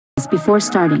before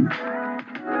starting.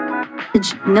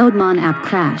 Nodemon app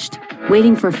crashed.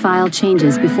 Waiting for file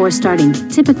changes before starting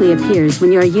typically appears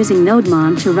when you are using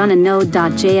Nodemon to run a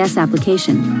Node.js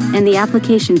application, and the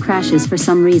application crashes for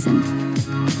some reason.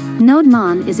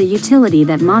 Nodemon is a utility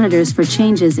that monitors for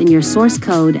changes in your source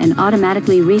code and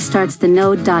automatically restarts the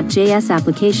Node.js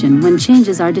application when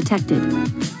changes are detected.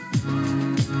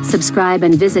 Subscribe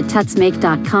and visit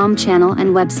tutsmake.com channel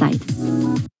and website.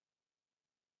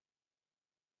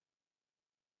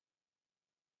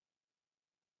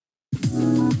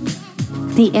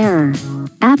 The error,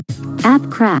 app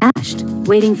crashed,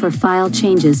 waiting for file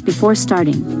changes before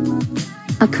starting,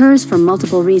 occurs for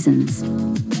multiple reasons.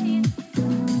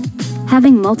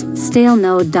 Having multiple stale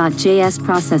Node.js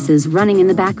processes running in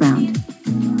the background.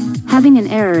 Having an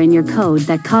error in your code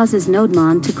that causes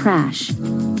Nodemon to crash.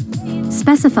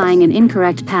 Specifying an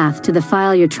incorrect path to the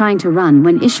file you're trying to run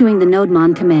when issuing the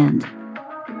Nodemon command.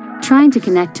 Trying to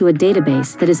connect to a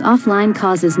database that is offline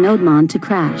causes Nodemon to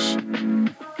crash.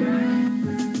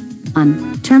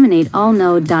 Terminate all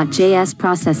Node.js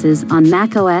processes on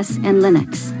macOS and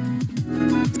Linux.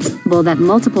 That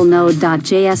multiple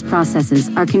Node.js processes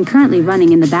are concurrently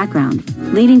running in the background,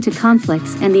 leading to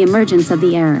conflicts and the emergence of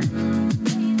the error.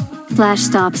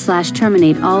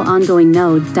 /stop/terminate all ongoing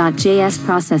Node.js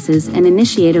processes and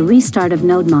initiate a restart of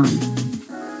Nodemon.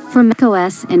 For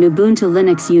macOS and Ubuntu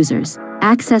Linux users,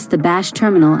 access the bash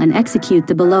terminal and execute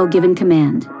the below given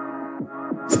command.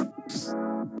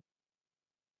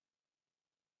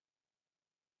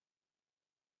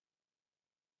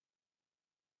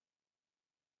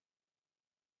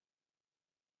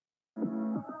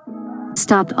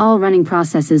 Stopped all running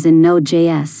processes in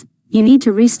Node.js. You need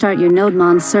to restart your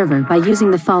Nodemon server by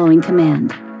using the following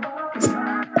command.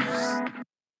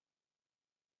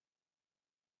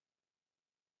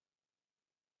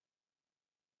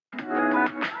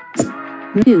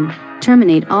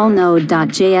 Terminate all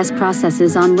Node.js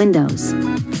processes on Windows.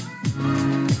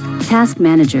 Task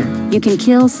Manager. You can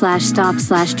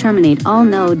kill/stop/terminate all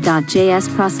Node.js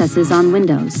processes on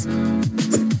Windows.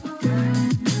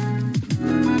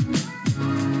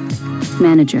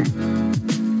 Manager.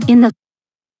 In the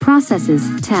Processes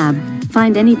tab,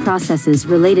 find any processes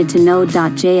related to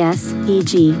Node.js,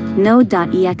 e.g.,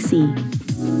 Node.exe.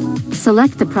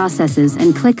 Select the processes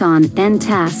and click on End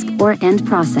Task or End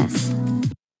Process.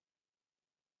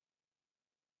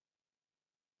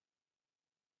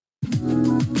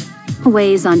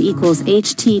 Ways on equals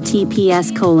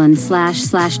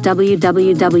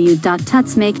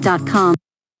https://www.tutsmake.com